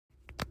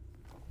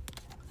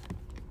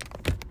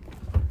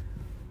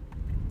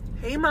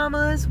Hey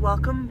mamas,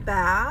 welcome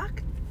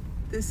back.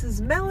 This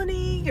is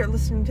Melanie. You're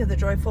listening to the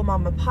Joyful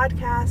Mama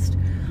podcast.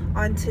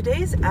 On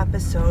today's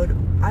episode,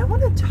 I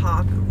want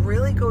to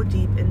really go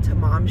deep into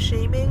mom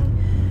shaming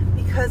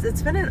because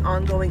it's been an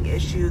ongoing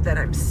issue that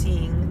I'm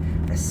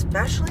seeing,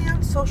 especially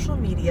on social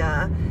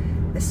media,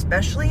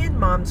 especially in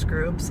moms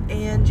groups.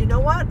 And you know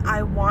what?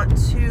 I want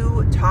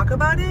to talk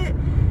about it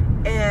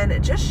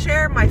and just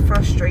share my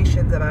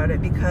frustrations about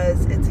it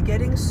because it's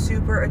getting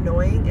super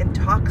annoying and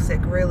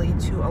toxic really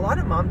to a lot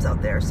of moms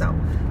out there. So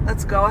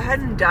let's go ahead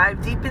and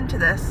dive deep into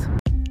this.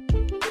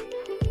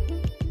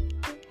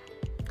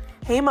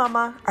 Hey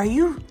mama, are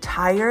you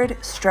tired,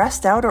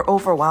 stressed out, or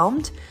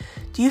overwhelmed?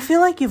 Do you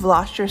feel like you've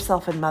lost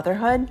yourself in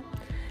motherhood?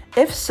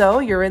 If so,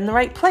 you're in the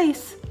right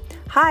place.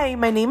 Hi,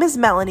 my name is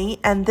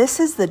Melanie, and this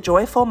is the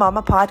Joyful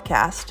Mama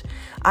podcast.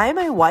 I am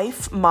a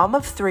wife, mom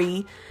of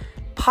 3,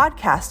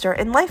 podcaster,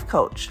 and life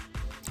coach.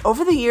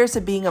 Over the years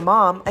of being a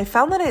mom, I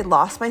found that I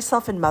lost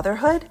myself in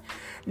motherhood.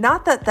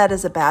 Not that that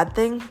is a bad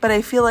thing, but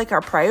I feel like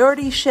our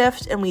priorities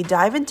shift and we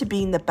dive into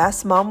being the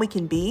best mom we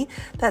can be,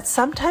 that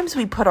sometimes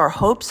we put our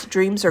hopes,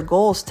 dreams, or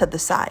goals to the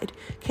side.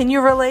 Can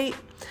you relate?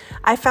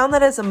 I found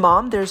that as a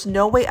mom, there's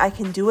no way I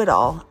can do it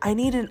all. I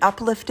need an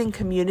uplifting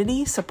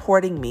community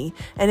supporting me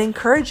and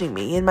encouraging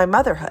me in my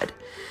motherhood.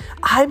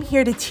 I'm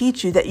here to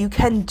teach you that you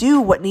can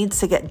do what needs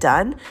to get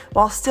done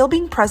while still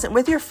being present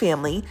with your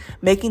family,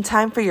 making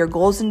time for your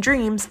goals and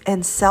dreams,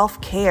 and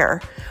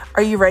self-care.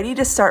 Are you ready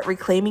to start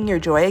reclaiming your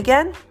joy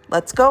again?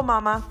 Let's go,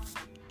 mama.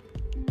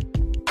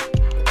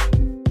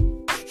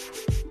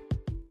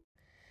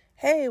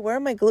 Hey, where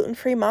are my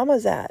gluten-free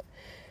mamas at?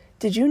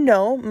 Did you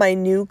know my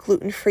new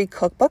gluten-free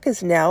cookbook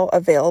is now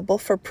available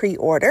for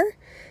pre-order?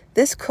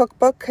 This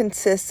cookbook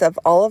consists of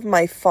all of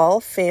my fall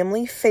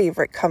family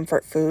favorite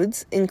comfort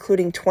foods,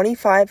 including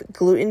 25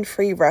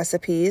 gluten-free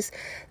recipes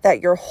that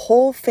your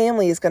whole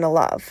family is going to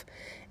love.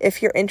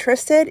 If you're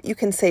interested, you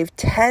can save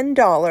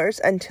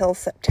 $10 until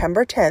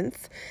September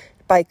 10th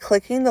by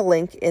clicking the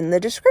link in the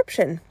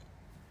description.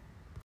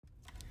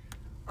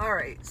 All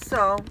right,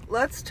 so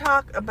let's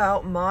talk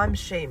about mom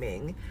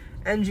shaming.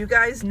 And you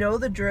guys know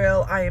the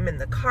drill. I am in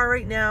the car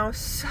right now,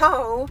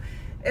 so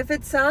if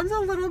it sounds a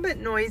little bit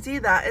noisy,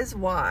 that is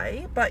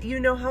why. But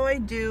you know how I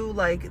do,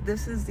 like,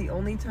 this is the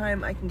only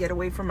time I can get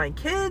away from my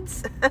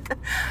kids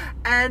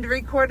and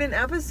record an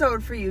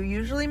episode for you.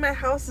 Usually my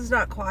house is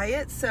not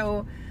quiet,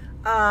 so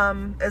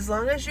as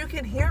long as you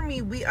can hear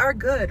me, we are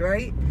good,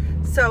 right?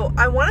 So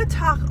I want to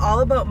talk all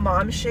about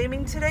mom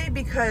shaming today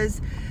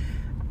because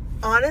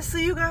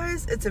honestly, you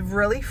guys, it's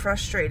really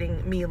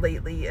frustrating me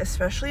lately,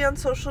 especially on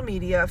social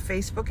media,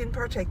 Facebook in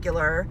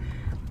particular,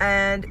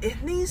 and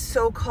in these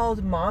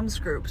so-called moms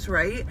groups,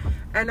 right?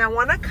 And I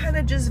want to kind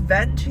of just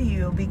vent to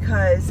you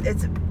because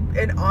it's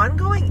an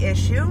ongoing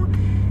issue.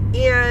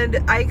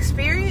 And I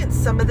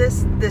experienced some of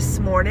this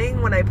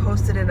morning when I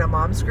posted in a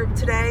moms group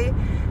today,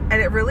 and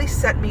it really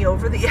set me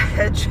over the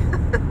edge.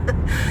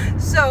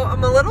 So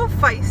I'm a little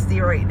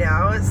feisty right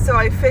now. So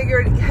I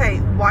figured, hey,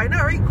 why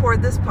not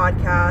record this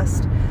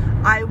podcast?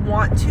 I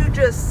want to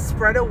just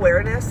spread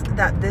awareness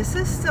that this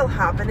is still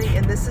happening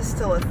and this is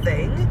still a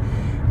thing.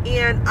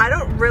 And I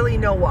don't really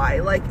know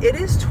why. Like, it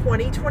is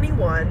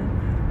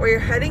 2021 or you're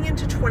heading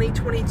into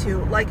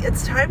 2022. Like,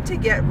 it's time to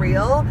get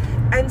real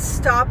and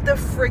stop the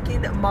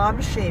freaking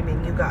mom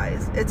shaming, you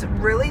guys. It's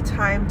really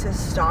time to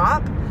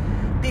stop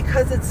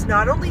because it's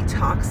not only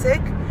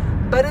toxic,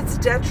 but it's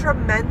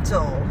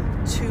detrimental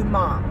to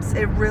moms.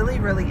 It really,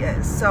 really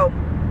is. So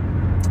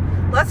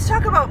let's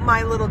talk about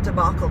my little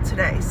debacle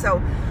today.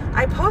 So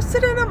I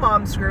posted in a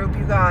mom's group,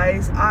 you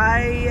guys.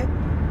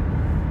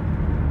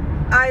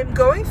 I'm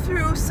going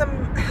through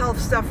some health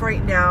stuff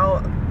right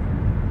now.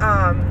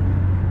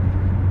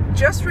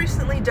 Just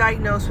recently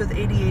diagnosed with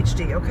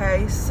ADHD,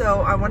 okay?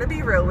 So I want to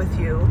be real with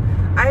you.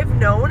 I've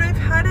known I've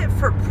had it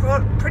for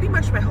pretty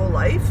much my whole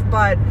life,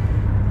 but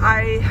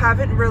I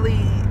haven't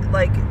really,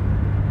 like,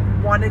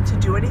 wanted to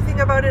do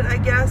anything about it, I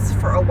guess,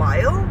 for a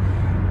while.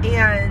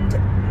 And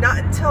not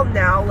until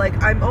now. Like,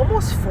 I'm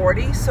almost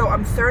 40, so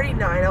I'm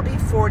 39. I'll be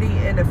 40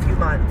 in a few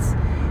months.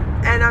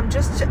 And I'm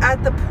just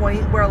at the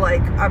point where,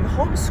 like, I'm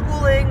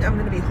homeschooling. I'm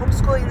going to be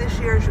homeschooling this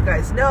year, as you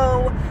guys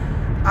know.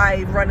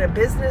 I run a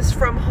business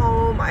from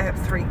home. I have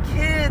 3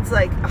 kids,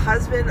 like a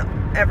husband,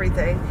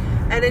 everything.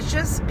 And it's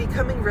just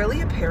becoming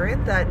really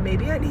apparent that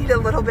maybe I need a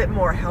little bit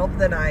more help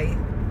than I,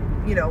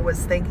 was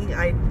thinking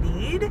I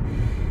need.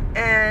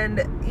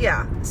 And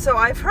yeah, so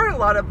I've heard a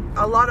lot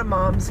of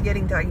moms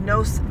getting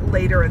diagnosed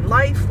later in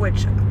life,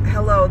 which,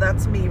 hello,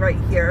 that's me right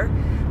here.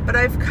 But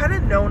I've kind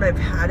of known I've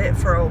had it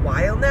for a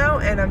while now,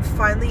 and I'm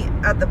finally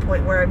at the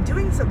point where I'm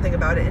doing something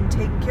about it and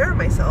taking care of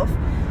myself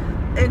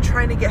and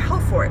trying to get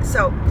help for it.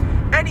 So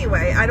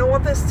anyway, I don't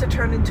want this to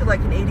turn into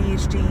like an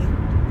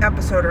ADHD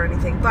episode or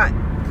anything, but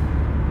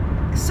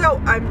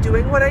so I'm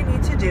doing what I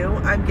need to do.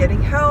 I'm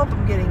getting help.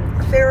 I'm getting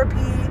therapy.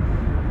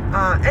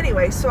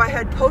 Anyway, so I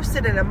had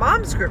posted in a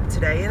mom's group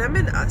today, and I'm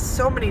in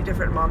so many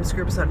different mom's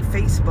groups on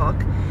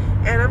Facebook,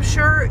 and I'm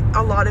sure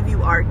a lot of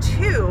you are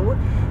too.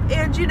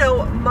 And you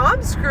know,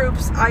 moms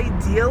groups,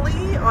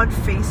 ideally on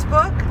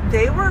Facebook,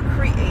 they were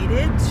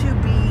created to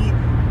be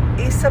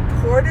a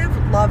supportive,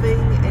 loving,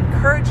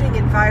 encouraging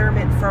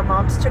environment for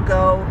moms to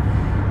go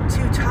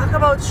to talk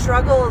about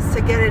struggles,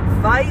 to get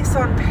advice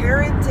on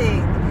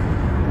parenting,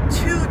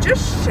 to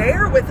just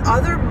share with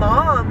other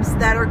moms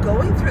that are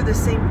going through the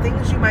same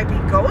things you might be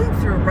going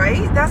through,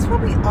 right? That's what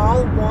we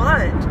all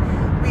want.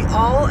 We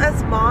all,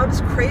 as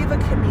moms, crave a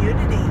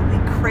community. We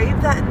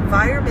crave that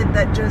environment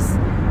that just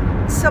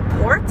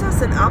supports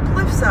us and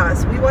uplifts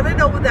us. We want to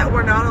know that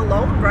we're not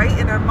alone, right,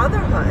 in our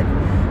motherhood.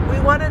 We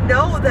want to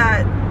know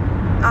that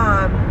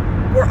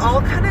we're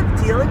all kind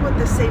of dealing with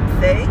the same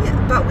thing,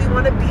 but we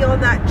want to be on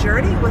that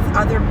journey with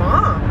other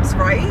moms,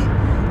 right?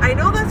 I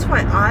know that's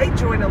why I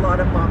join a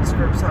lot of moms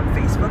groups on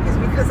Facebook, is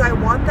because I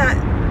want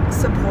that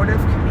supportive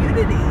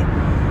community.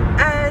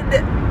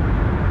 And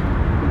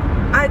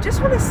I just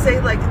want to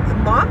say, like,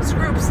 moms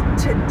groups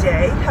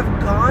today have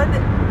gone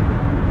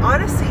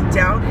honestly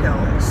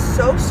downhill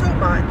so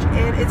much,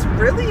 and it's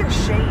really a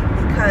shame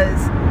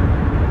because,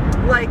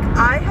 like,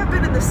 I have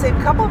been in the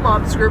same couple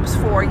moms groups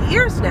for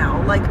years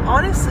now, like,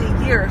 honestly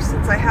years,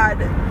 since I had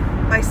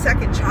my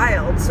second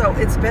child. So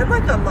it's been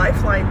like a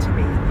lifeline to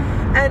me,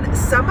 and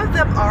some of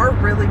them are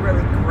really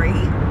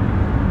great,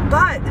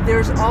 but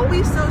there's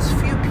always those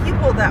few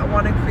people that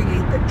want to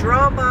create the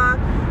drama,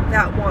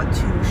 that want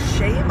to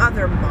shame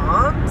other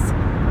moms.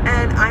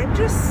 And I'm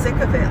just sick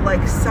of it.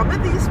 Like, some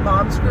of these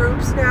moms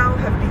groups now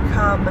have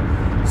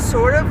become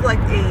sort of like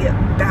a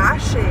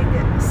bashing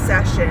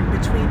session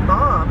between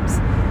moms,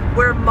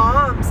 where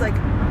moms they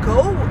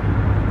go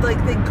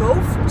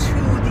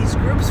to these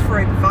groups for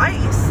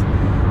advice.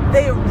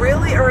 They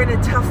really are in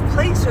a tough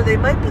place, or they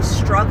might be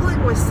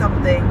struggling with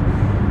something,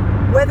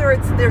 whether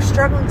it's they're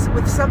struggling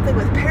with something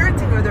with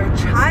parenting or their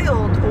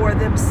child or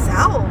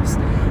themselves,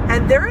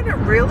 and they're in a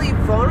really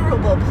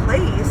vulnerable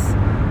place.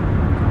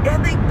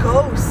 And they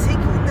go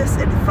seeking this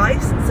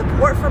advice and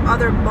support from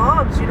other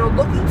moms, you know,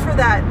 looking for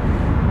that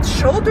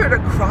shoulder to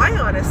cry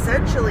on,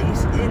 essentially,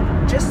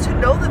 and just to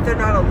know that they're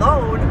not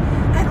alone.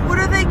 And what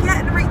do they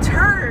get in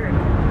return?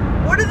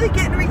 What do they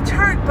get in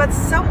return but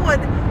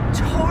someone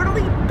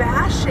totally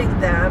bashing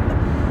them,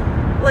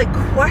 like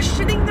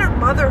questioning their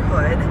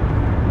motherhood,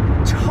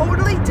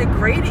 totally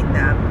degrading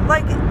them?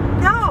 Like,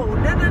 no,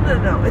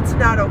 it's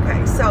not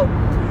okay. So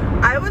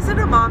I was in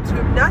a mom's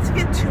group, not to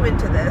get too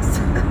into this.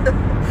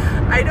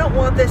 I don't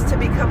want this to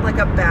become like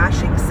a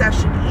bashing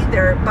session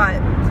either, but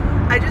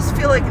I just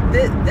feel like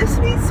this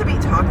needs to be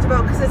talked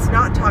about, because it's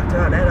not talked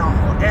about at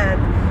all.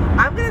 And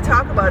I'm going to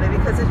talk about it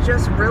because it's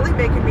just really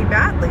making me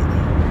mad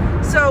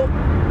lately. So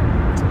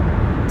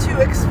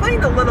to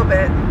explain a little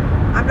bit,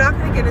 I'm not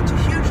going to get into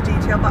huge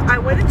detail, but I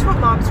went into a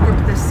mom's group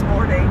this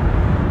morning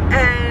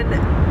and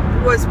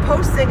was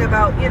posting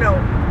about, you know,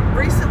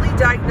 recently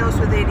diagnosed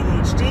with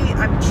ADHD.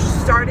 I'm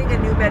starting a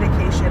new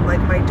medication. Like,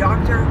 my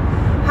doctor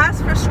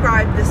has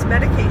prescribed this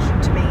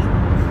medication to me,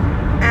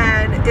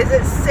 and is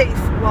it safe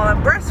while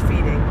I'm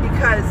breastfeeding?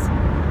 Because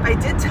I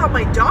did tell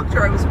my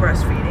doctor I was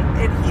breastfeeding,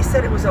 and he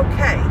said it was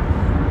okay.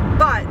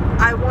 But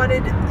I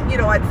wanted, you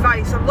know,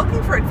 advice. I'm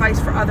looking for advice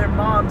for other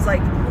moms,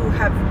 like, who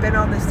have been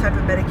on this type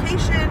of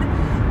medication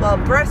while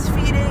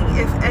breastfeeding.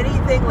 If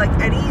anything, like,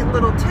 any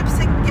little tips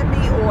they can give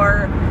me,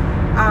 or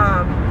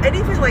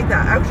anything like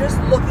that. I was just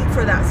looking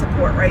for that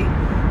support, right?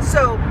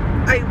 So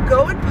I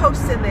go and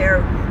post in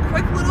there,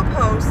 quick little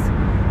post,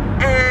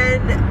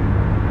 and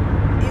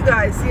you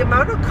guys, the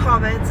amount of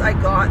comments I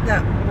got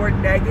that were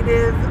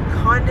negative,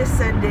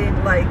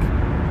 condescending, like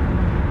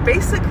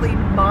basically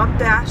mom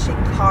bashing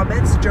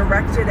comments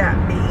directed at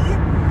me,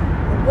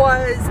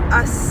 was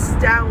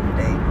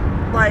astounding.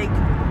 I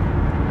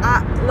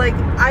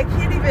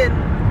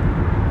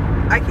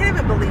can't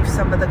even believe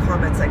some of the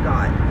comments I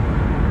got.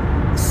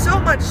 So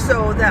much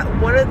so that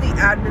one of the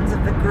admins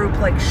of the group,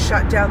 like,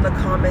 shut down the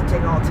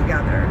commenting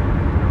altogether.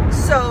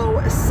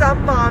 So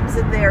some moms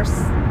in there,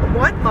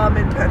 one mom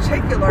in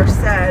particular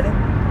said,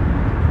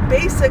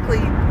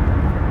 basically,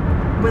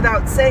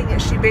 without saying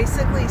it, she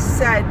basically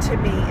said to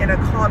me in a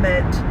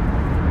comment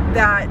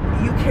that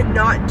you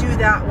cannot do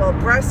that while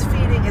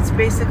breastfeeding. It's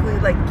basically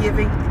like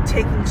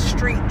taking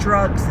street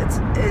drugs. It's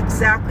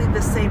exactly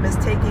the same as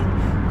taking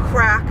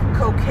crack,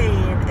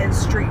 cocaine, and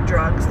street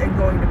drugs and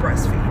going to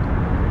breastfeed.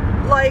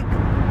 Like,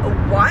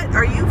 what?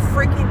 Are you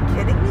freaking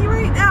kidding me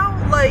right now?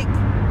 Like,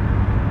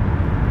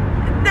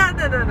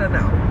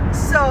 no.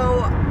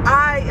 So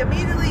I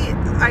immediately,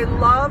 I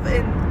love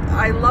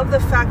the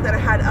fact that I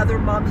had other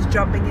moms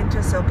jumping in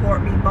to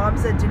support me,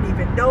 moms that didn't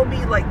even know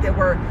me, like, they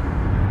were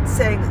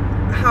saying,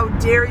 how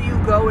dare you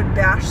go and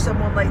bash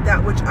someone like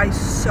that, which I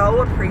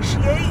so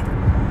appreciate.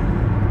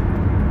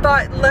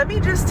 But let me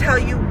just tell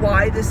you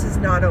why this is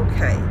not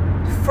okay.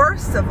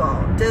 First of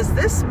all, does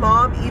this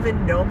mom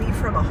even know me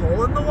from a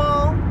hole in the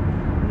wall?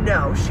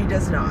 No, she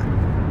does not.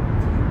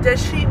 Does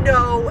she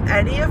know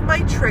any of my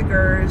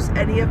triggers,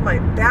 any of my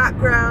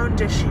background?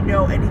 Does she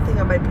know anything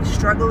I might be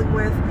struggling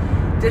with?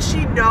 Does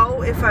she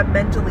know if I'm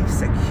mentally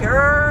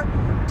secure?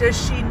 Does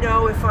she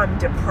know if I'm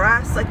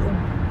depressed? Like,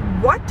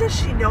 what does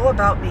she know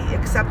about me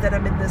except that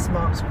I'm in this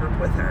mom's group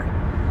with her?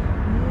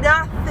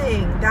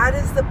 Nothing. That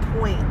is the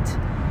point.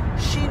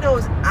 She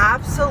knows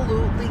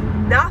absolutely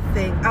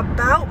nothing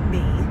about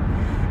me.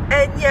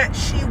 And yet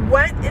she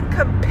went and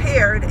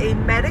compared a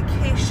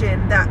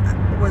medication that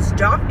was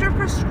doctor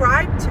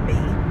prescribed to me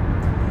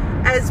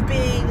as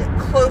being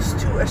close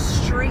to a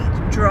street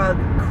drug,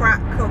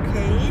 crack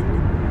cocaine.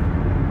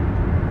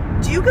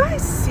 Do you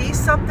guys see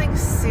something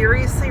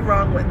seriously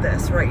wrong with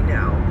this right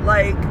now?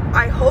 Like,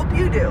 I hope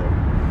you do.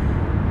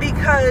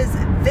 Because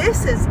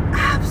this is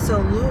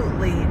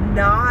absolutely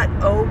not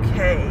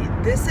okay.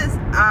 This is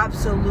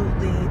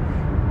absolutely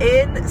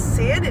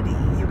insanity,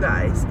 you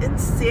guys.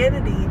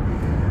 Insanity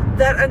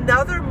that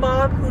another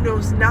mom who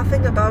knows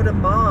nothing about a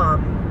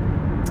mom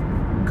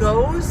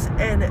goes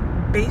and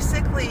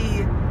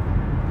basically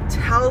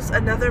tells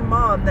another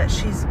mom that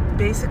she's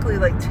basically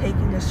like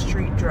taking a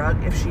street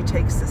drug if she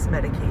takes this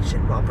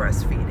medication while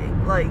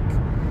breastfeeding. Like,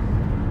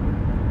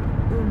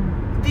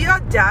 the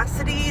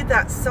audacity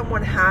that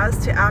someone has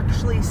to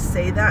actually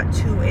say that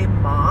to a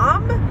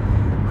mom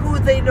who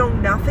they know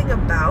nothing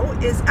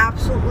about is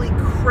absolutely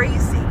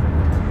crazy.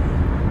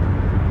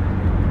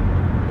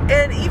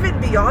 And even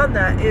beyond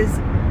that is,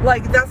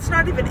 like, that's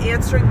not even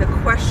answering the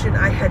question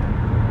I had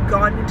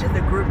gone into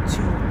the group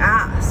to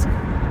ask.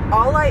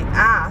 All I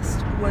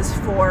asked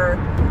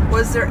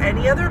was there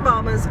any other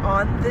mamas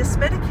on this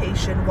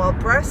medication while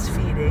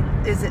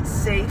breastfeeding? Is it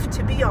safe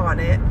to be on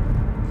it?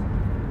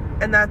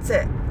 And that's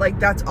it. Like,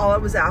 that's all I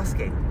was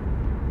asking.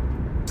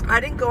 I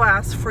didn't go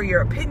ask for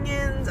your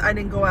opinions. I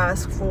didn't go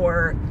ask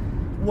for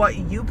what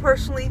you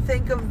personally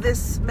think of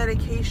this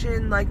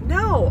medication. Like,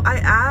 no, I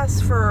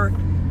asked for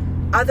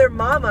other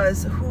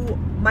mamas who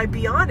might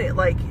be on it.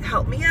 Like,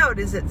 help me out.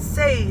 Is it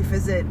safe?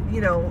 Is it,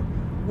 you know,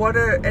 what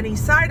are any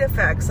side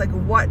effects? Like,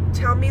 what,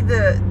 tell me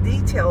the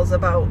details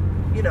about,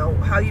 you know,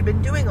 how you've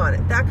been doing on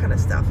it, that kind of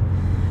stuff.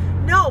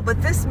 No,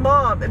 but this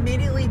mom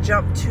immediately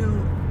jumped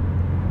to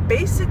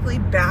basically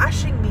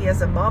bashing me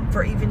as a mom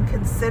for even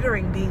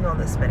considering being on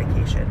this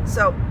medication.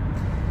 So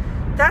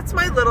that's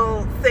my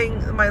little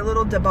thing, my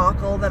little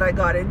debacle that I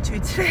got into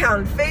today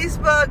on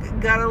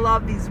Facebook. Gotta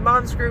love these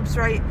moms groups,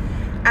 right?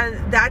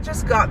 And that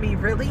just got me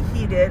really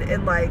heated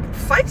and like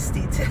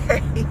feisty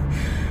today.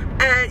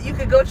 And you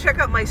could go check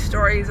out my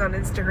stories on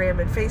Instagram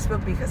and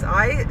Facebook because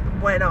I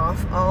went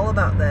off all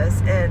about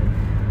this.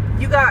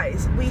 And you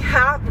guys,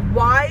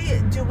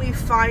 why do we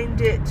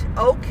find it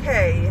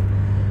okay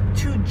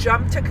to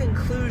jump to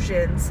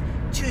conclusions,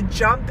 to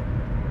jump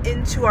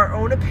into our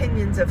own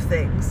opinions of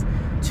things,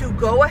 to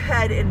go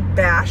ahead and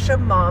bash a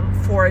mom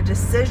for a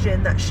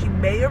decision that she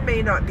may or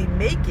may not be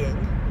making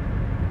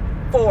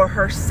for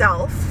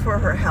herself, for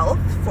her health,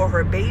 for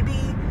her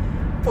baby,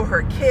 for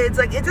her kids?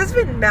 Like, it doesn't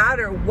even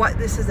matter what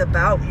this is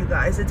about, you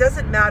guys. It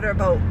doesn't matter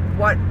about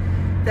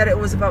that it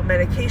was about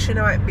medication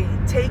I might be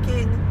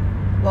taking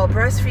while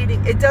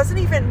breastfeeding. It doesn't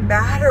even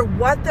matter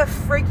what the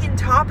freaking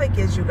topic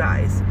is, you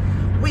guys.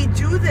 We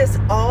do this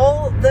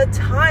all the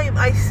time.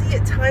 I see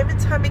it time and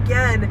time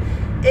again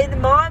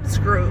in moms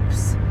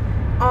groups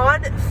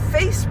on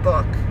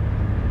Facebook.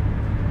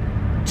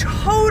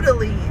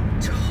 Totally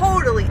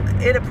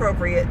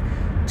inappropriate,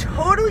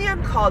 totally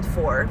uncalled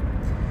for.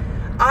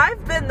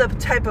 I've been the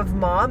type of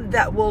mom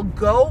that will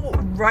go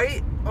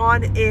right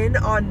on in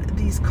on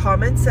these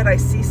comments that I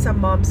see some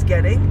moms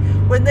getting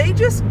when they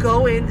just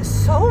go in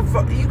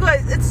you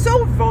guys, it's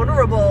so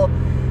vulnerable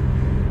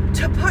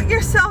to put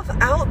yourself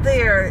out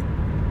there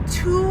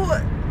to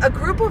a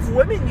group of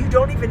women you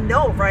don't even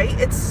know, right?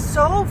 It's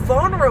so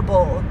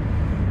vulnerable.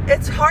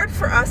 It's hard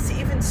for us to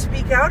even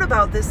speak out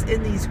about this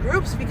in these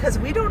groups because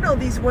we don't know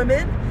these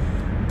women,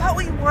 but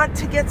we want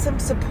to get some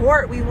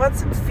support. We want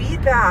some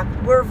feedback.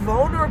 We're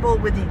vulnerable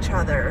with each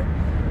other.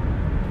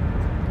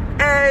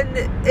 And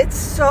it's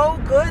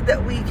so good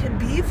that we can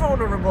be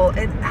vulnerable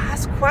and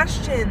ask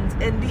questions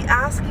and be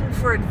asking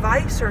for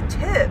advice or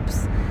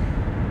tips.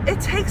 It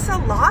takes a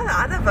lot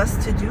out of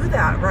us to do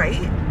that,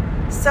 right?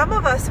 Some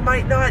of us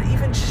might not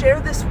even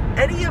share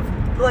any of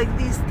like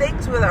these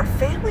things with our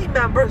family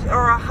members or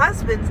our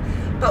husbands,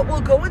 but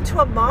we'll go into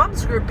a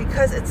mom's group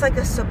because it's like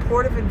a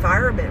supportive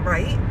environment,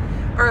 right?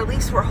 Or at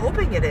least we're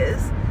hoping it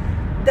is,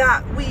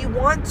 that we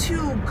want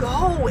to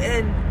go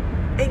and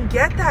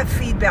get that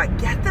feedback,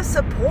 get the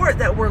support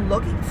that we're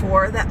looking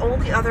for that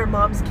only other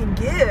moms can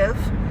give.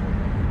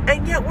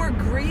 And yet we're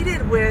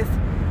greeted with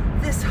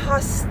this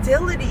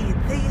hostility,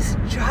 these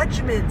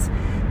judgments,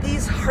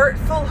 these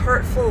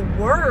hurtful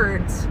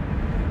words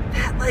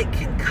that like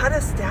can cut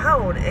us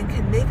down and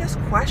can make us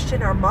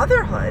question our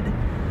motherhood.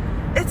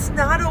 It's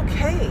not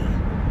okay.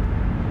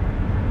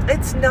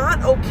 It's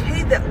not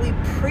okay that we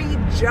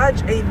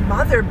prejudge a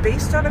mother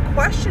based on a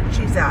question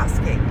she's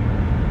asking.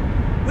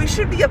 We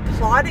should be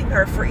applauding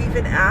her for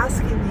even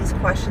asking these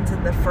questions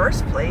in the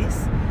first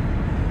place.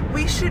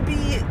 We should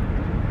be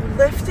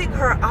lifting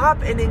her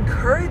up and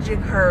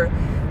encouraging her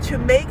to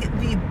make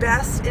the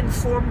best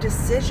informed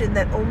decision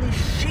that only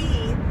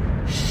she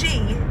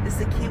is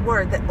the key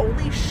word, that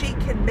only she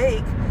can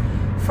make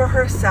for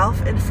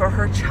herself and for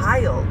her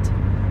child.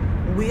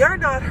 We are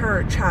not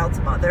her child's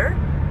mother.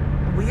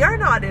 We are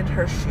not in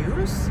her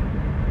shoes.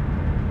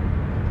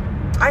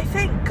 I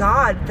thank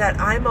God that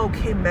I'm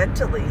okay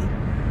mentally,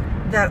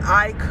 that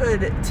I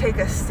could take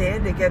a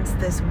stand against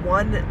this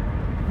one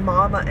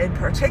mama in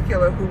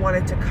particular who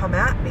wanted to come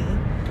at me.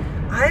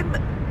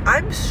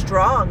 I'm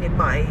strong in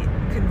my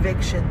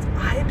convictions.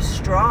 I'm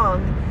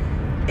strong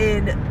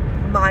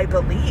in my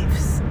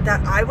beliefs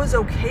that I was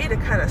okay to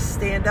kind of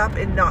stand up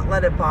and not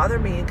let it bother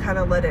me and kind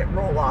of let it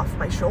roll off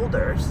my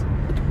shoulders.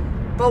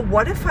 But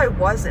what if I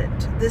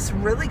wasn't? This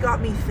really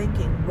got me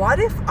thinking. What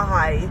if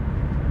I,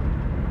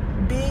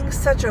 being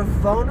such a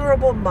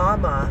vulnerable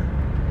mama,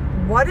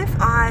 what if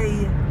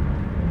I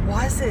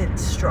wasn't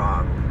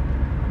strong?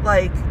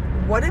 Like,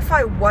 what if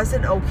I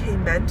wasn't okay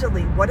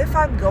mentally? What if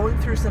I'm going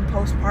through some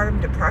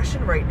postpartum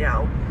depression right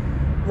now?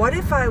 What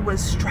if I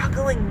was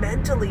struggling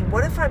mentally?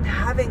 What if I'm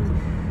having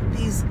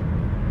these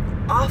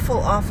awful,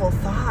 awful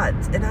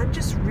thoughts and I'm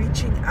just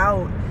reaching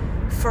out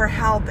for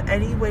help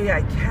any way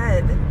I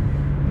can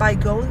by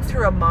going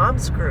through a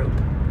mom's group,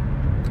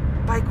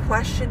 by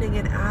questioning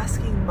and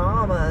asking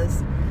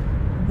mamas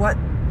what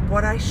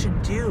I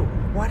should do?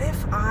 What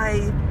if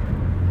I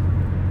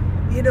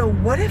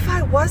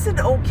wasn't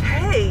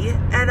okay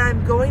and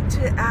I'm going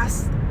to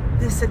ask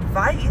this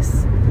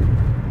advice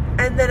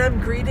and then I'm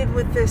greeted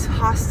with this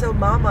hostile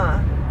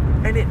mama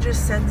and it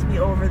just sends me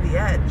over the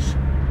edge?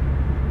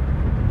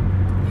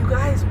 You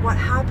guys, what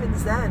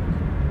happens then?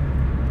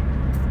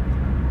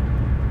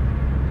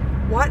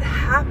 What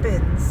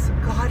happens,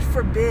 God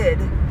forbid,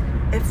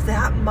 if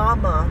that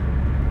mama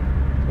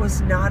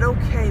was not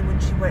okay when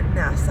she went and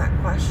asked that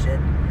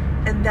question,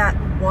 and that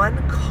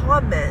one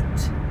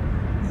comment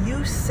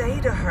you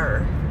say to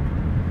her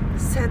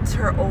sends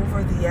her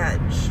over the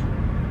edge,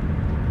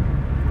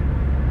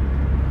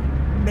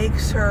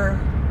 makes her,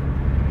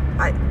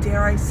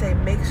 dare I say,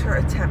 makes her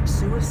attempt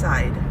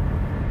suicide,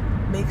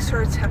 makes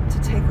her attempt to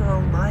take her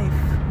own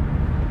life?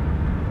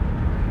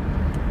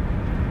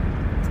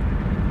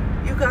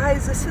 You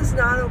guys, this is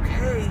not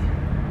okay.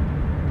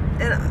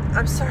 And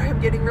I'm sorry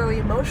I'm getting really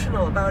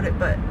emotional about it,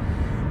 but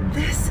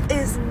this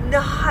is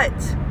not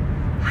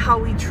how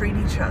we treat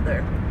each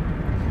other.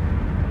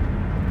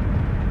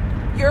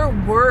 Your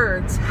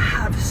words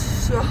have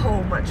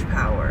so much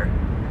power.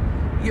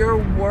 Your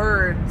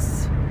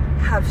words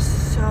have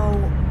so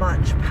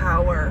much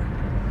power.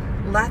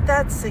 Let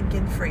that sink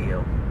in for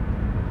you.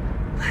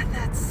 Let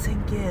that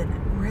sink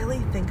in.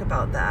 Really think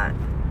about that.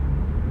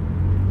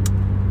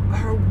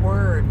 Our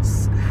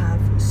words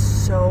have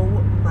so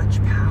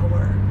much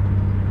power.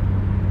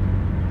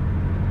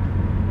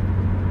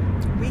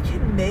 We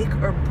can make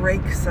or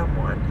break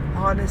someone,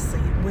 honestly,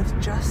 with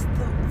just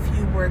the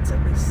few words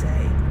that we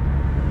say.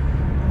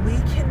 We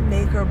can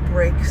make or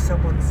break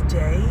someone's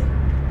day.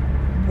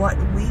 What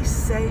we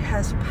say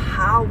has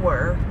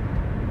power.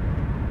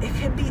 It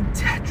can be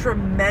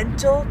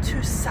detrimental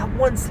to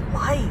someone's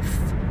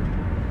life.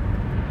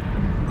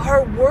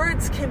 Our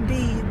words can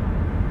be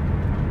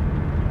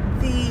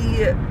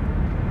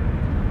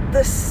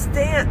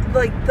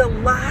the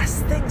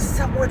last thing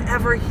someone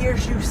ever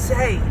hears you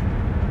say.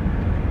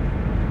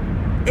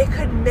 It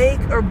could make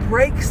or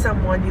break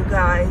someone, you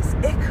guys.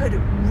 It could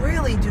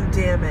really do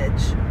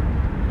damage.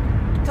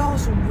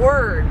 Those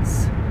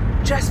words,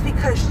 just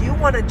because you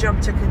want to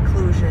jump to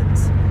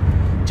conclusions,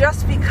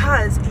 just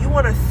because you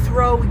want to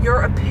throw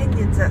your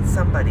opinions at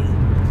somebody,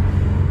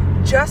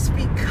 just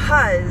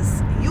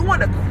because you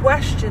want to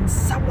question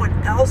someone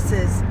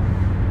else's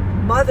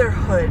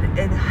motherhood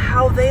and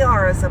how they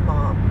are as a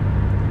mom,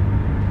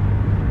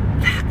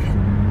 that could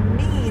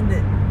mean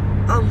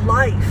a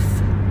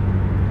life.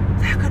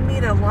 That could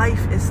mean a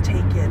life is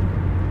taken.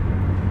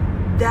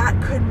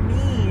 That could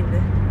mean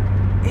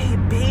a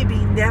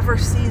baby never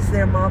sees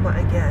their mama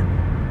again.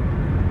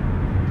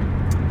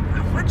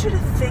 I want you to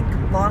think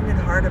long and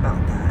hard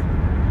about that.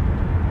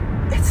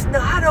 It's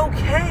not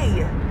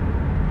okay.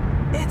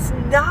 It's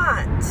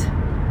not.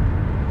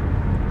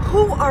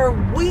 Who are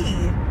we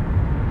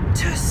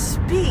to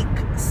speak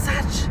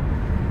such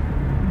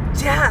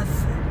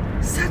death,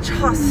 such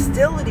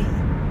hostility?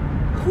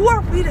 Who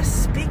are we to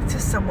speak to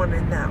someone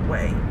in that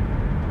way?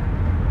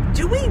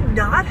 Do we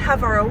not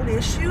have our own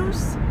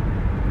issues?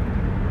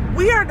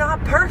 We are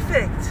not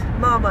perfect,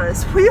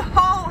 mamas. We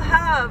all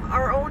have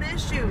our own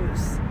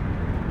issues.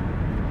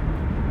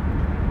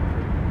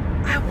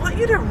 I want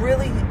you to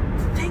really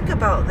think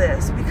about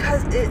this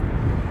because it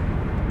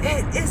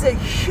is a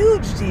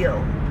huge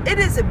deal. It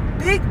is a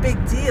big, big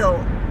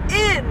deal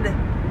in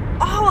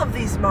all of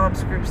these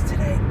moms groups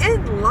today,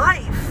 in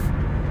life.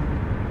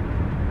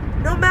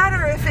 No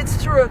matter if it's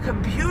through a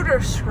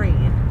computer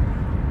screen,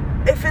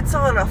 if it's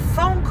on a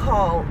phone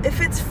call,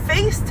 if it's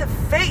face to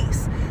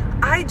face,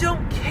 I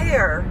don't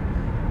care.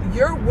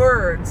 Your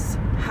words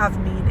have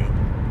meaning.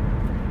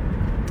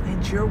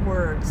 And your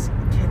words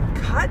can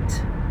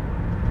cut.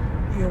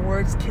 Your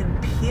words can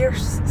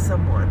pierce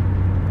someone.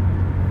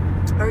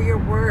 Or your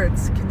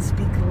words can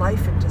speak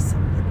life into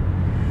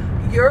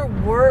someone. Your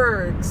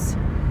words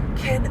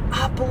can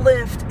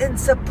uplift and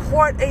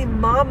support a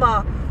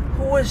mama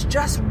who was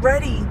just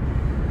ready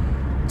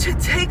to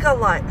take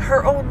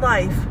her own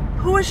life,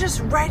 who is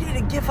just ready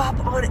to give up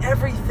on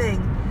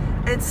everything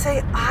and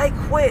say, I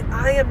quit,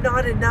 I am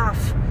not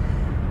enough.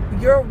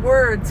 Your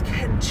words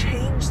can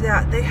change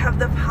that. They have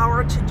the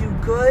power to do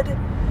good,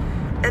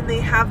 and they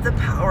have the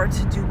power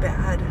to do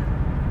bad.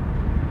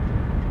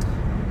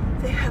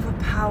 They have a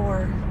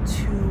power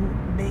to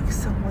make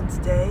someone's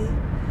day,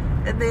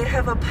 and they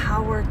have a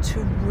power to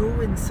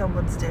ruin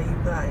someone's day,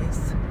 you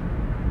guys.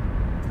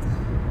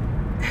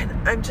 And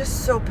I'm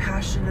just so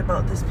passionate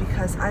about this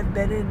because I've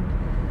been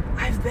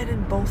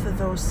in both of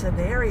those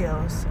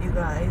scenarios, you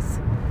guys.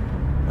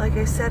 Like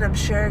I said, I'm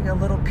sharing a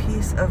little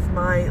piece of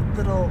my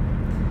little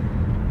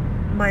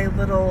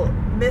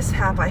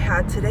mishap I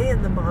had today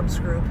in the moms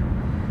group,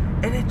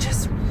 and it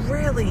just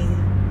really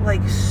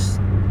like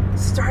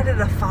started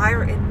a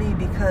fire in me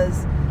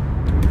because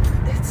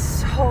it's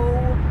so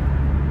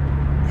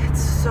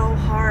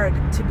hard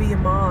to be a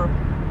mom.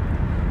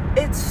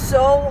 It's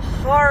so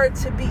hard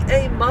to be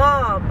a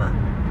mom.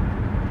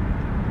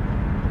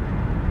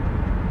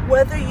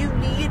 Whether you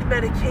need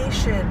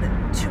medication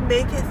to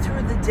make it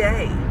through the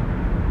day,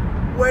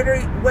 whether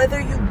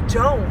you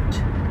don't,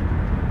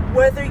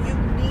 whether you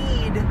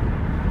need,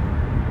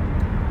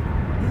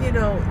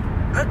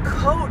 a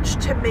coach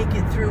to make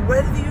it through,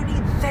 whether you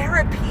need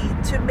therapy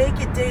to make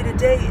it day to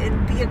day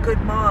and be a good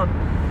mom,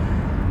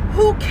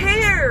 who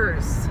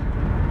cares?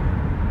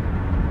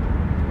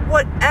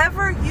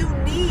 Whatever you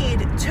need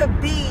to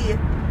be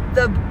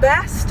the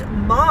best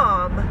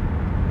mom,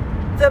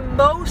 the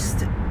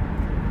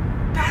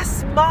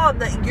best mom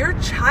that your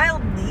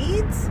child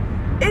needs,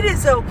 it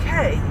is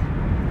okay.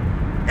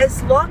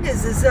 As long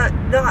as it's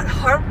not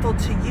harmful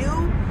to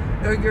you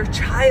or your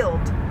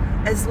child,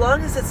 as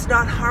long as it's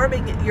not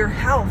harming your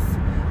health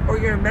or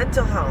your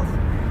mental health,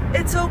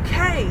 it's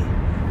okay.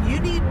 You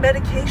need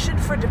medication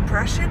for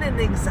depression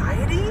and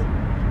anxiety?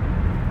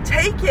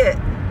 Take it.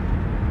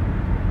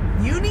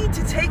 You need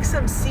to take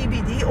some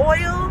CBD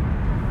oil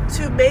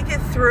to make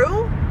it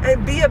through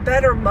and be a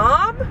better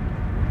mom?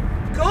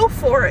 Go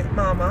for it,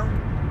 mama.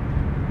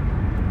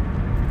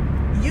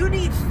 You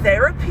need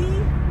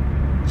therapy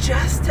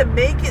just to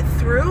make it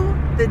through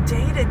the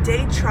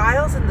day-to-day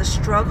trials and the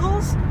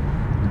struggles?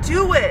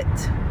 Do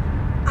it.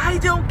 I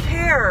don't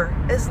care.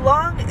 As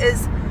long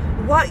as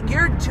what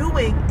you're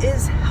doing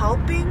is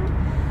helping,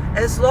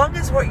 as long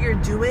as what you're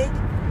doing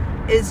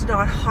is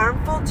not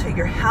harmful to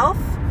your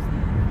health,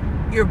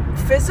 your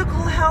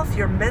physical health,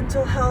 your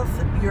mental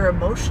health, your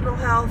emotional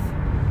health,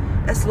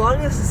 as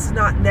long as it's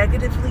not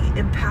negatively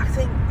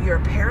impacting your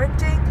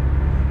parenting,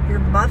 your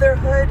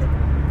motherhood,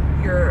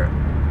 your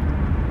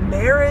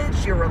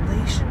marriage, your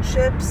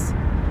relationships,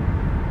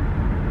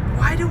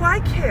 why do I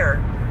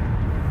care?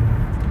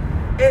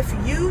 If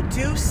you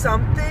do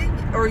something,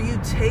 or you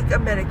take a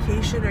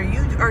medication, or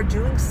you are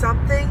doing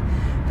something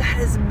that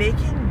is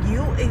making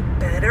you a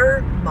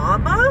better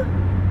mama,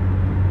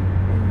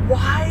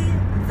 why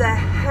the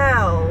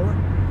hell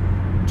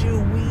do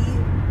we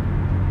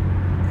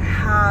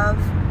have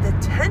the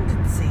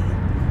tendency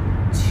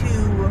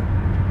to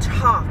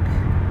talk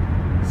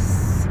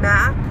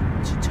smack,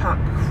 to talk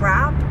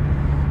crap,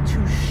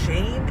 to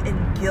shame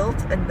and guilt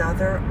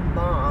another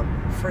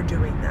mom for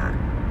doing that?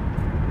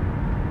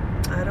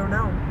 I don't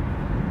know.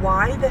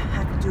 Why the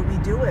heck do we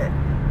do it?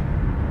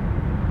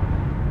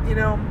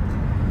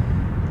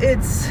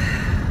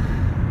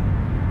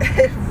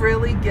 It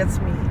really gets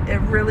me.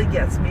 It really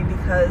gets me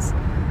because,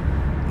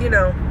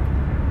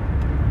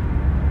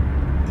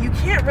 you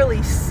can't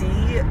really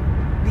see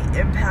the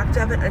impact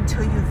of it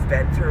until you've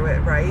been through it,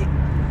 right?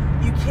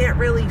 You can't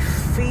really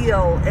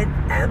feel and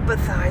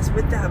empathize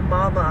with that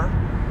mama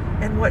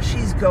and what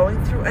she's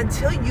going through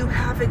until you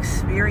have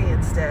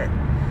experienced it.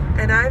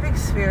 And I've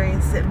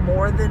experienced it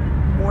more than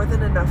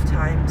enough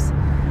times.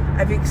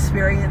 I've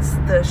experienced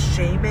the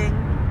shaming.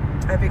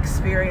 I've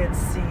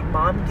experienced the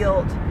mom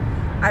guilt.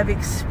 I've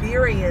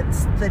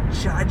experienced the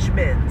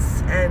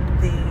judgments and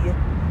the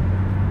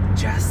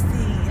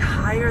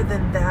higher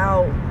than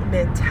thou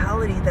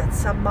mentality that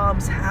some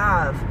moms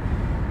have.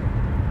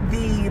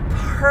 The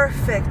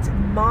perfect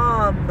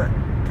mom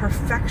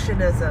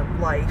perfectionism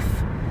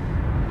life.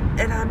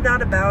 And I'm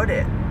not about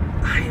it.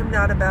 I am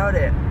not about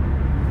it.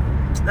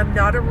 I'm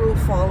not a rule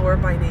follower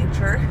by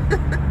nature.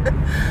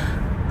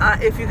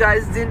 If you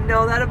guys didn't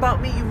know that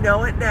about me, you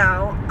know it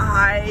now.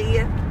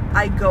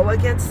 I go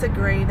against the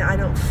grain. I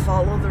don't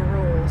follow the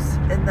rules.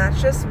 And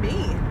that's just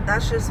me.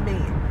 That's just me.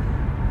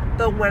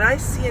 But when I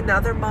see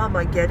another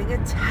mama getting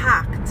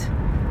attacked,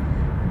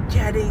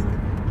 getting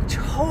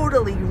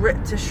totally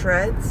ripped to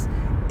shreds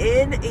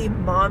in a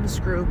mom's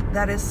group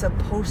that is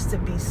supposed to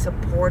be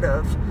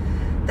supportive,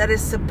 that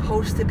is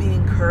supposed to be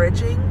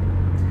encouraging,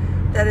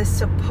 that is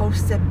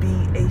supposed to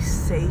be a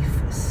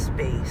safe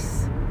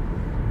space,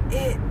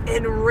 it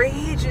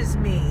enrages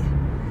me.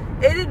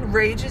 It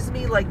enrages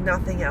me like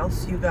nothing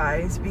else, you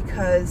guys,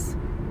 because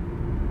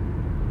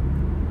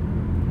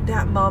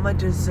that mama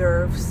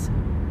deserves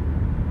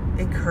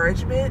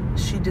encouragement.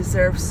 She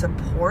deserves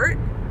support.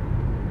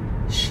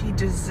 She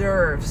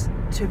deserves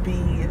to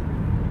be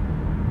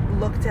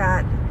looked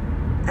at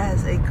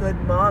as a good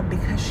mom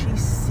because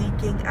she's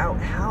seeking out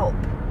help.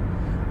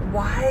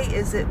 Why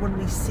is it when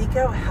we seek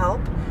out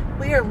help,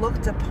 we are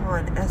looked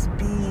upon as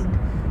being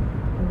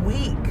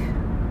weak?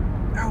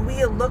 Are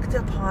we looked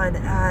upon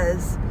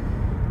as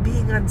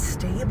being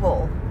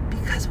unstable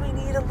because we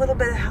need a little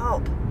bit of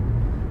help?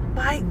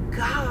 My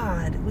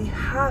God, we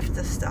have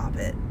to stop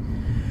it.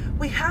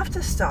 We have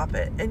to stop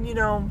it. And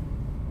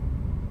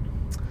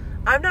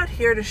I'm not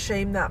here to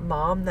shame that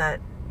mom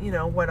that,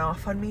 went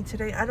off on me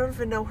today. I don't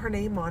even know her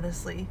name,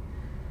 honestly.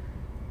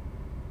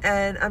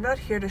 And I'm not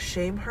here to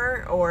shame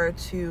her or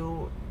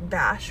to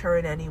bash her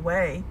in any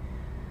way.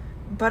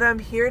 But I'm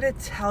here to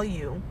tell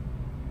you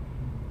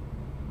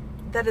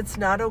that it's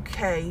not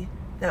okay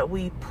that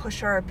we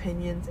push our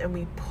opinions and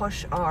we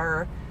push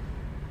our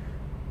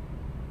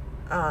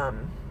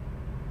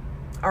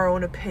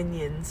own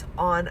opinions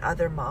on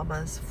other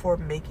mamas for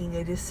making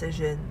a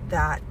decision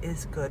that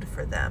is good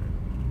for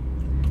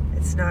them.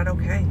 It's not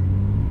okay.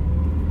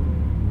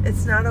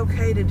 It's not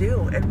okay to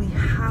do, and we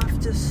have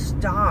to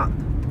stop.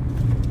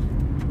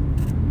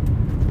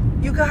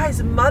 You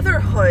guys,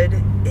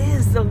 motherhood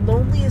is the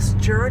loneliest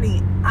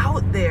journey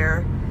out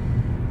there.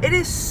 It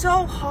is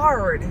so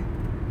hard.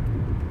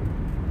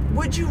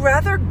 Would you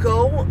rather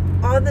go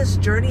on this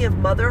journey of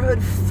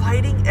motherhood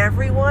fighting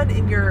everyone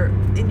in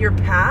your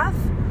path?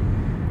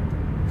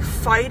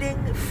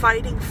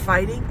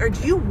 Fighting, or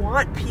do you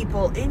want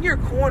people in your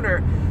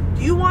corner?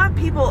 Do you want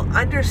people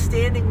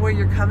understanding where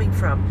you're coming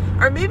from?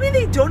 Or maybe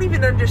they don't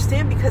even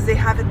understand because they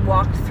haven't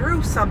walked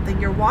through something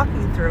you're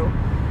walking through.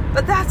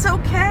 But that's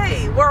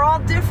okay. We're all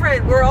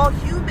different. We're all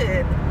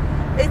human.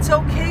 It's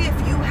okay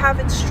if you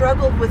haven't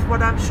struggled with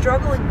what I'm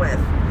struggling with.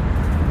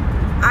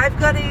 I've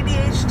got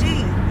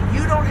ADHD.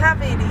 You don't have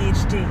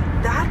ADHD.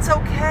 That's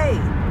okay.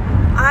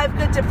 I've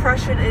got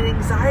depression and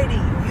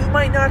anxiety. You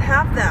might not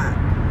have that.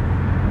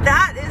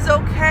 That is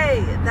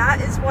okay.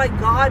 That is why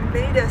God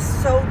made us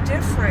so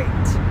different.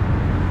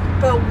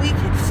 But we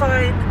can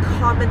find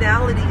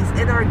commonalities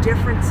in our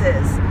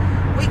differences.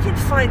 We can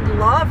find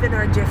love in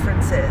our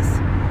differences.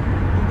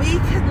 We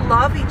can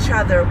love each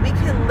other. We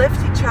can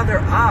lift each other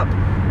up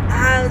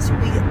as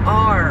we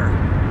are.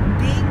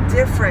 Being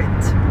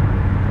different.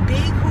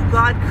 Being who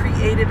God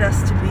created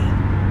us to be.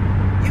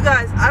 You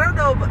guys, I don't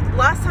know, but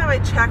last time I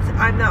checked,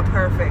 I'm not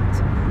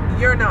perfect.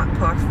 You're not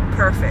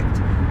perfect.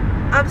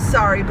 I'm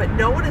sorry, but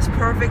no one is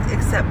perfect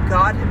except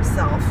God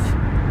himself.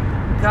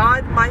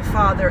 God, my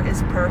Father,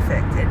 is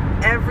perfect in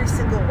every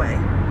single way.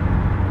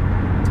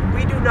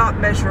 We do not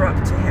measure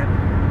up to him.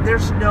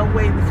 There's no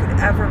way we could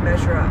ever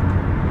measure up.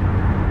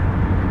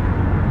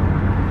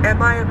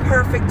 Am I a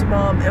perfect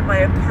mom? Am I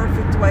a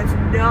perfect wife?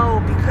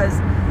 No, because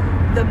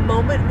the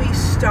moment we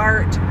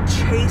start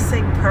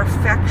chasing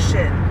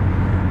perfection,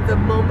 the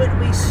moment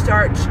we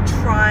start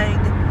trying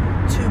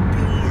to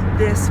be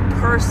this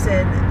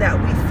person that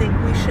we think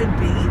we should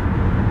be,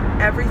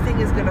 everything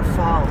is going to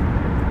fall.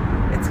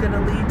 It's going to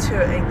lead to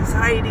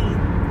anxiety.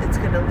 It's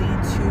going to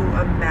lead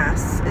to a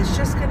mess. It's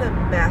just going to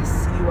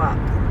mess you up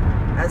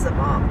as a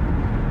mom.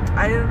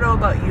 I don't know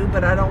about you,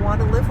 but I don't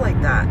want to live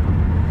like that.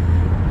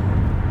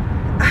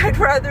 I'd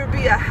rather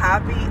be a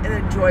happy and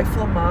a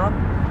joyful mom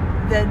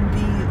than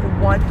be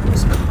one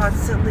who's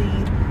constantly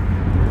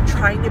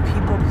trying to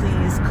people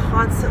please,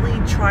 constantly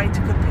trying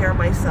to compare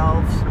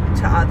myself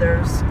to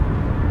others,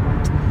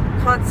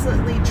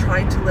 constantly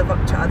trying to live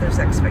up to others'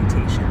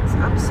 expectations.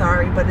 I'm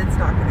sorry, but it's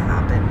not going to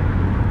happen.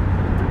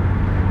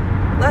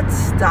 Let's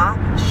stop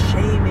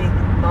shaming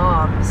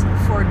moms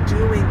for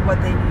doing what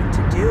they need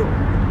to do.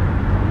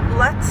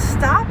 Let's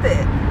stop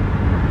it.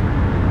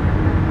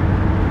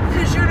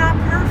 Because you're not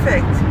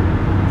perfect.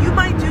 You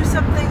might do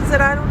some things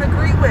that I don't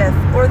agree with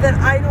or that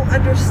I don't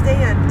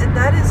understand, and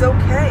that is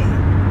okay.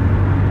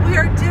 We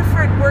are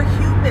different. We're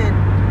human.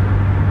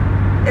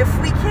 If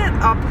we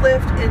can't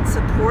uplift and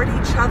support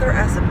each other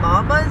as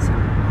mamas,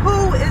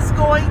 who is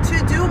going to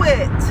do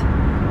it?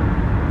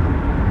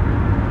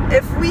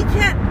 If we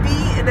can't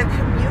be in a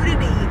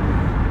community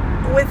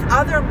with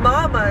other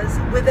mamas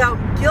without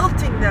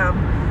guilting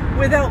them,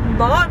 without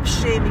mom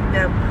shaming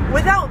them,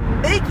 without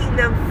making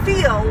them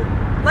feel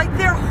like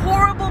they're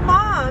horrible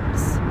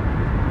moms,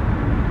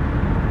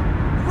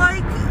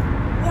 like,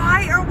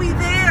 why are we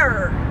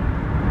there?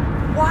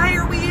 Why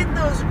are we in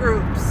those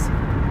groups?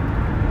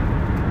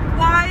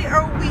 Why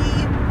are we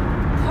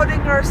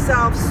putting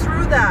ourselves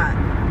through that?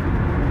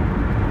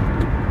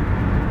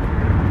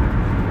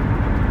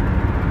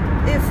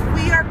 If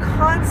we are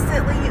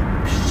constantly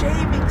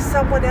shaming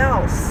someone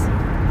else,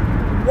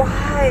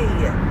 why?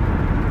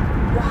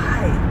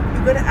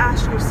 You gotta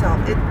ask yourself.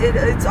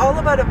 It's all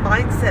about a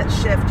mindset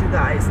shift, you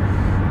guys.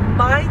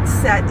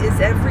 Mindset is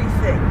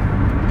everything.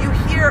 You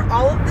hear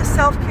all of the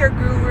self-care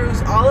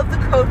gurus, all of the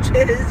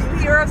coaches, you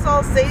hear us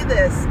all say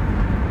this.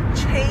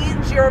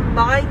 Change your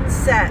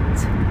mindset.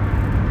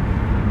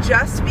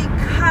 Just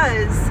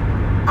because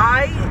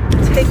I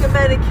take a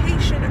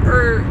medication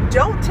or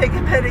don't take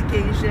a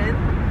medication,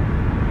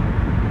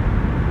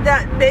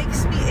 that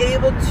makes me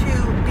able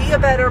to be a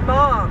better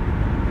mom,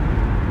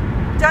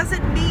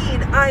 doesn't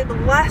mean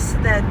I'm less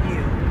than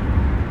you.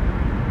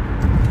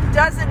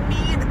 Doesn't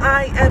mean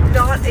I am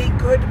not a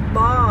good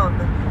mom.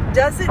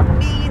 Doesn't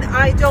mean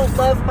I don't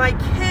love my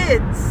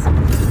kids.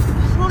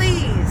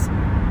 Please,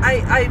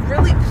 I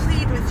really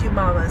plead with you,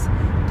 mamas.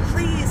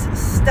 Please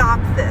stop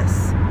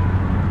this.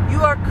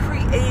 You are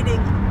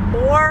creating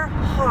more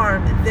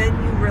harm than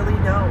you really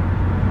know.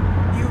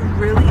 You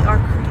really are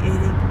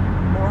creating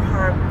more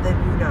harm than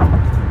you know.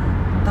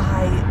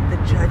 By the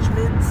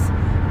judgments,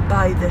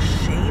 by the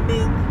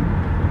shaming,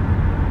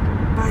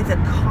 by the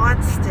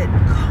constant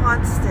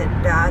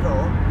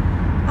battle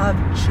of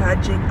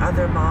judging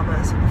other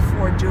mamas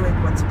for doing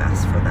what's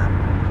best for them.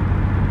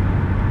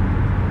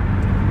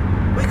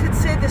 We could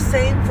say the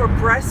same for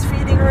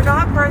breastfeeding or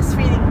not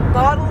breastfeeding,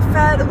 bottle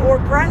fed or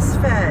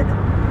breastfed.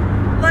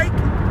 Like,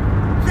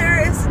 there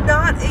is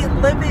not a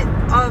limit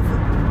of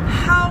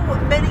how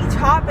many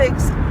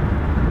topics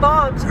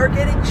moms are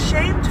getting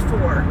shamed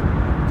for.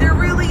 There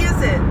really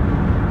isn't.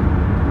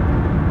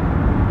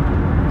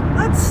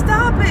 Let's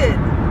stop it.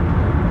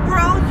 We're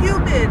all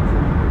human.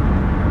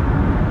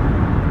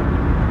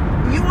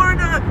 You are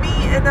not me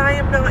and I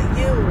am not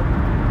you.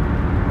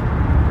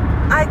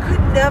 I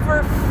could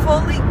never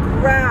fully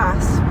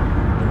grasp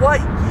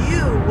what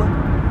you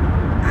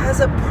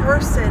as a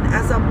person,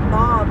 as a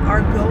mom,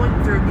 are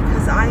going through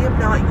because I am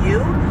not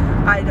you.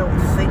 I don't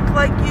think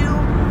like you.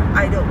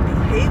 I don't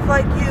behave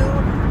like you.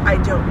 I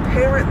don't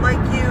parent like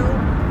you.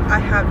 I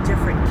have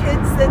different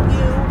kids than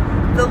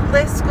you. The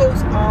list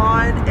goes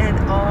on and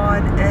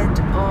on and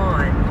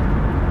on.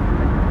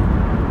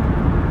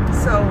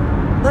 So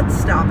let's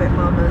stop it,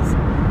 mamas.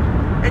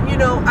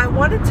 And I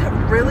wanted to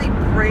really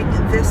bring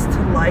this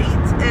to light,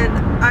 and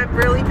I'm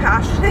really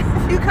passionate,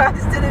 if you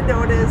guys didn't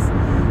notice,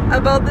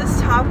 about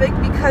this topic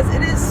because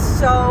it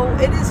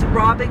is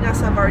robbing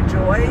us of our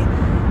joy.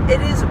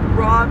 It is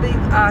robbing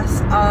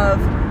us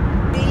of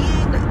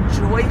being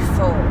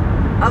joyful,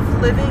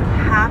 of living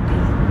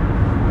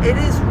happy. It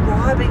is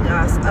robbing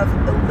us of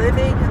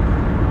living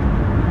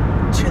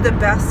to the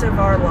best of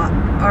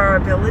our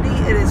ability.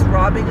 It is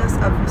robbing us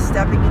of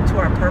stepping into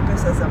our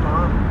purpose as a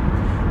mom.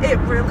 It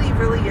really,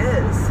 really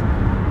is.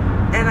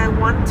 And I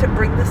wanted to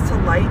bring this to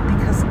light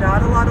because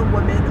not a lot of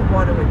women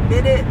want to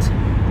admit it.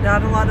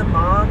 Not a lot of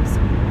moms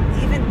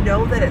even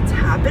know that it's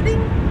happening.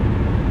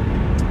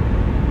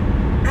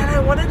 And I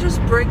want to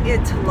just bring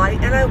it to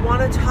light, and I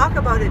want to talk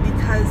about it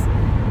because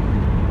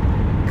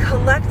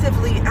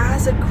collectively,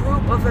 as a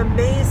group of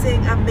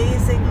amazing,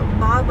 amazing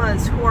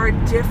mamas who are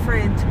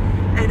different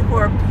and who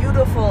are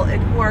beautiful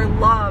and who are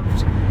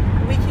loved,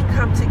 we can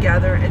come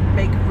together and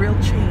make real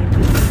change.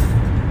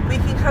 We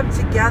can come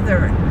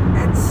together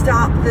and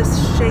stop this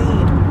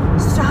shame,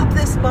 stop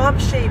this mom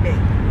shaming.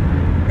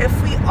 If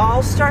we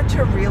all start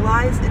to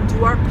realize and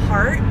do our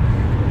part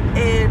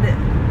in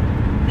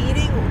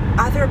meeting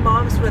other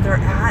moms where they're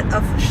at,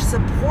 of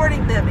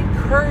supporting them,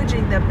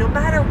 encouraging them, no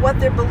matter what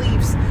their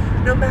beliefs,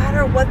 no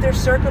matter what their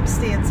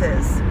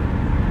circumstances,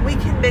 we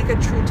can make a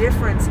true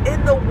difference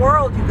in the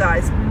world, you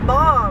guys.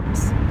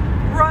 Moms,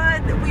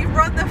 we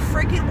run the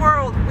freaking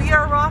world. We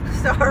are rock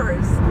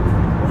stars.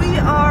 We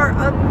are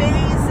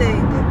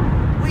amazing.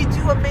 We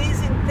do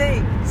amazing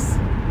things.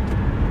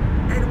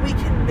 And we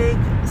can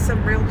make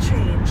some real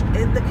change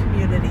in the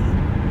community,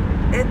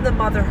 in the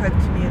motherhood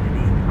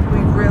community. We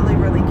really,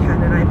 really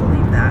can, and I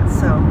believe that.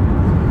 So,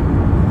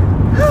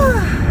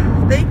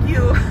 thank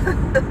you.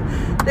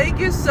 Thank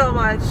you so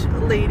much,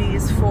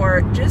 ladies,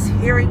 for just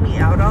hearing me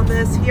out on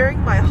this, hearing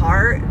my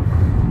heart.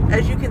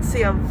 As you can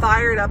see, I'm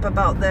fired up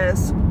about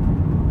this.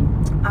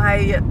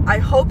 I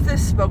hope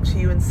this spoke to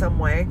you in some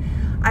way.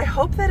 I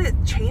hope that it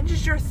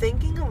changes your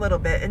thinking a little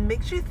bit and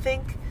makes you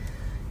think,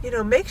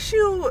 makes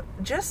you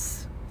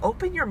just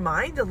open your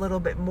mind a little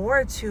bit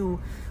more to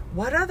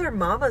what other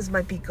mamas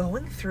might be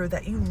going through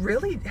that you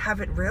really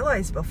haven't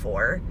realized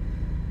before.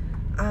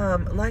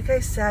 Like I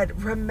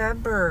said,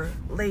 remember,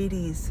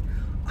 ladies,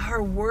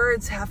 our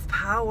words have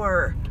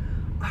power.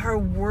 Our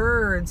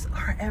words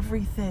are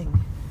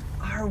everything.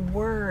 Our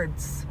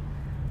words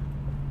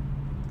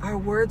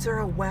are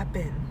a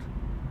weapon.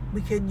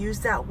 We can use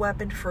that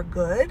weapon for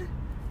good,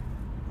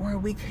 or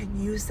we can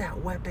use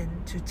that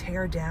weapon to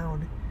tear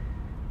down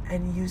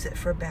and use it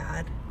for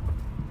bad.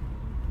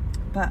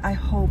 But I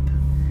hope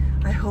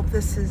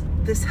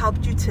this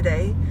helped you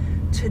today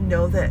to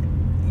know that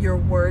your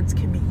words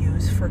can be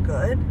used for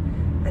good,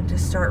 and to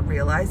start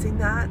realizing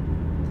that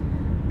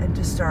and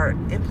to start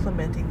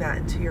implementing that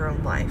into your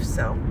own life.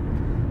 So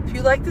if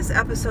you like this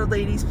episode,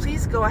 ladies,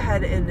 please go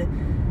ahead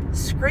and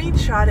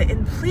screenshot it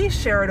and please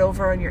share it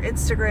over on your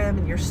Instagram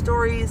and your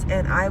stories,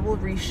 and I will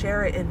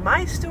reshare it in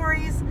my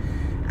stories.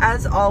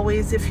 As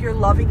always, if you're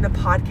loving the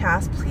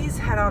podcast, please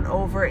head on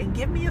over and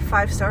give me a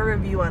 5-star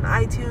review on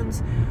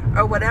iTunes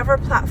or whatever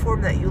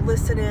platform that you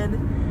listen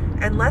in.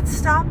 And let's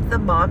stop the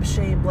mom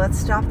shame. Let's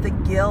stop the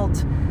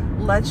guilt.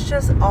 Let's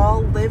just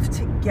all live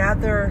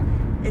together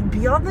and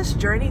be on this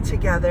journey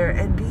together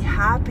and be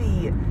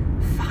happy.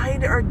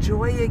 Find our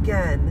joy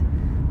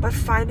again. But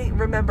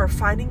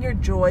finding your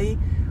joy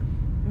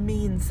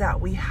means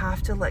that we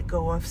have to let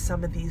go of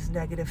some of these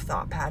negative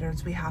thought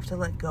patterns. We have to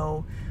let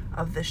go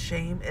of the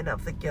shame and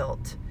of the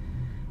guilt.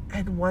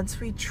 And once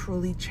we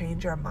truly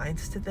change our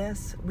minds to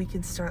this, we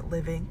can start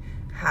living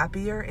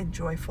happier and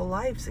joyful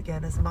lives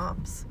again as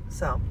moms.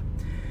 So,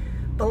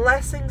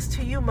 blessings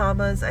to you,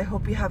 mamas. I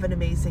hope you have an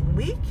amazing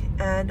week,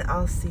 and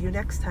I'll see you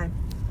next time.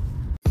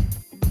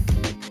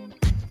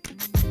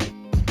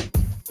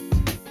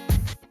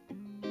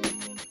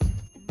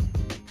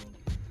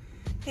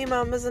 Hey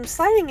mamas, I'm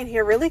sliding in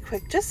here really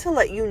quick just to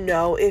let you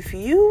know, if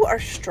you are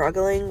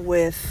struggling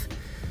with,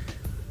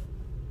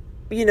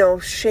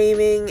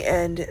 shaming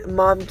and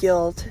mom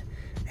guilt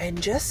and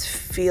just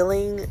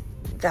feeling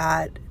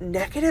that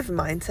negative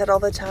mindset all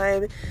the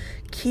time,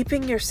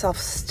 keeping yourself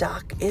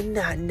stuck in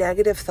that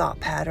negative thought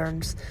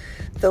patterns,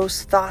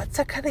 those thoughts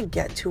that kind of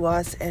get to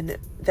us and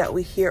that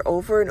we hear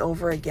over and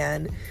over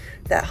again,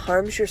 that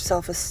harms your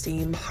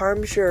self-esteem,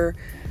 harms your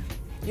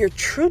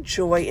true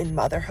joy in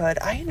motherhood,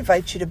 I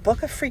invite you to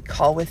book a free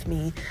call with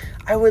me.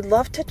 I would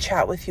love to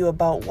chat with you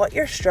about what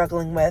you're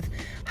struggling with,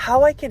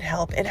 how I can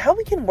help, and how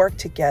we can work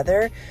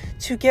together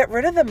to get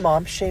rid of the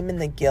mom shame and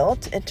the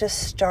guilt and to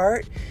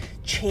start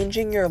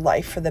changing your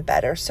life for the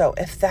better. So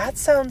if that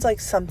sounds like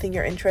something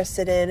you're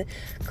interested in,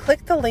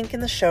 click the link in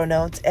the show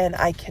notes, and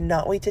I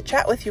cannot wait to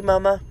chat with you,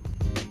 mama.